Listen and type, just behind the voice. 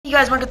You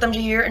guys, Market Thumbs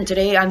here, and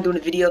today I'm doing a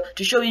video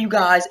to show you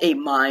guys a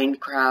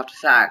Minecraft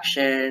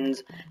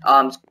factions.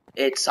 I'm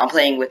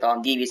playing with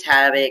Devious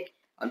Havoc,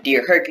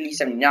 Dear Hercules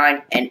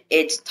 79, and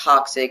it's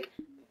Toxic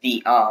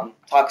V.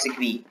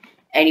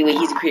 Anyway,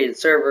 he's created a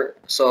server,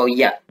 so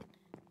yeah.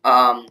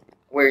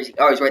 Where is he?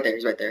 Oh, he's right there.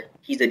 He's right there.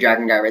 He's the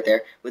dragon guy right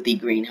there with the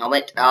green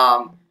helmet.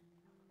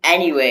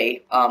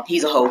 Anyway,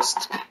 he's a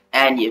host,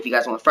 and if you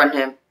guys want to friend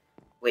him.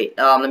 Wait,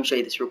 let me show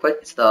you this real quick.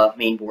 It's the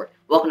main board.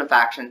 Welcome to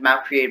Factions,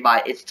 map created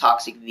by It's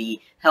Toxic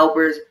V,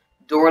 Helpers,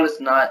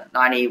 Doorless Nut,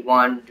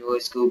 981, Joy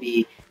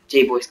Scooby,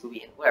 J-Boy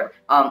Scooby, and whatever.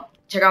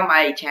 Check out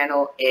my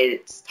channel.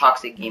 It's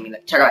Toxic Gaming.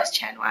 Check out his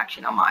channel,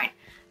 actually, not mine.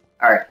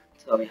 Alright,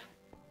 so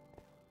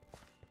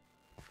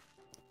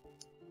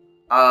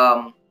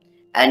yeah.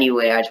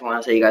 Anyway, I just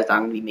want to tell you guys that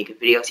I'm going to be making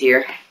videos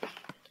here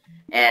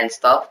and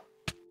stuff.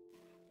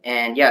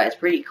 And yeah, it's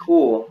pretty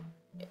cool.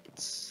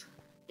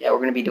 Yeah, we're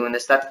gonna be doing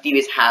this. That's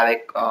Devious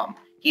Havoc.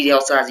 He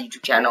also has a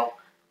YouTube channel.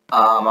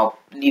 I'll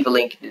leave a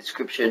link in the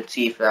description.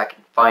 See if I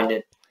can find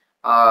it.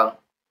 Oh,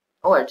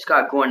 I just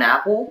got a golden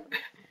apple.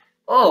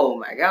 Oh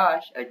my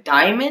gosh, a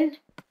diamond,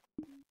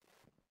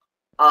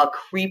 a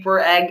creeper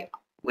egg.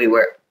 Wait,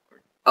 where?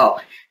 Oh,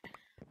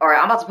 all right.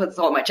 I'm about to put this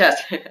all in my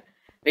chest.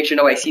 Make sure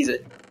nobody sees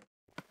it.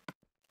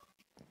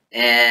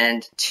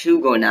 And 2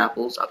 golden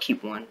apples. I'll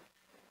keep 1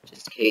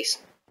 just in case.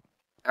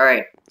 All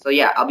right. So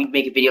yeah, I'll be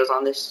making videos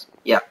on this.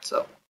 Yeah.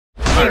 So.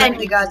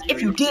 Anyway guys,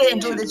 if you did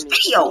enjoy this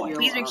video,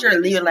 please make sure to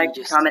leave a like,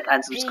 comment,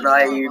 and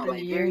subscribe.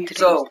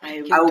 So,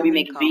 I will be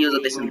making videos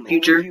of this in the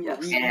future,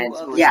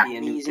 and yeah.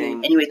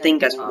 Anyway, thank you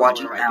guys for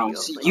watching, and I'll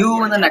see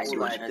you in the next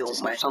one.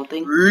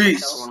 Something.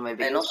 Peace!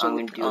 And also I'm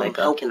gonna do like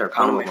a killer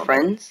con with my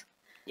friends.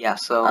 Yeah,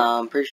 so pretty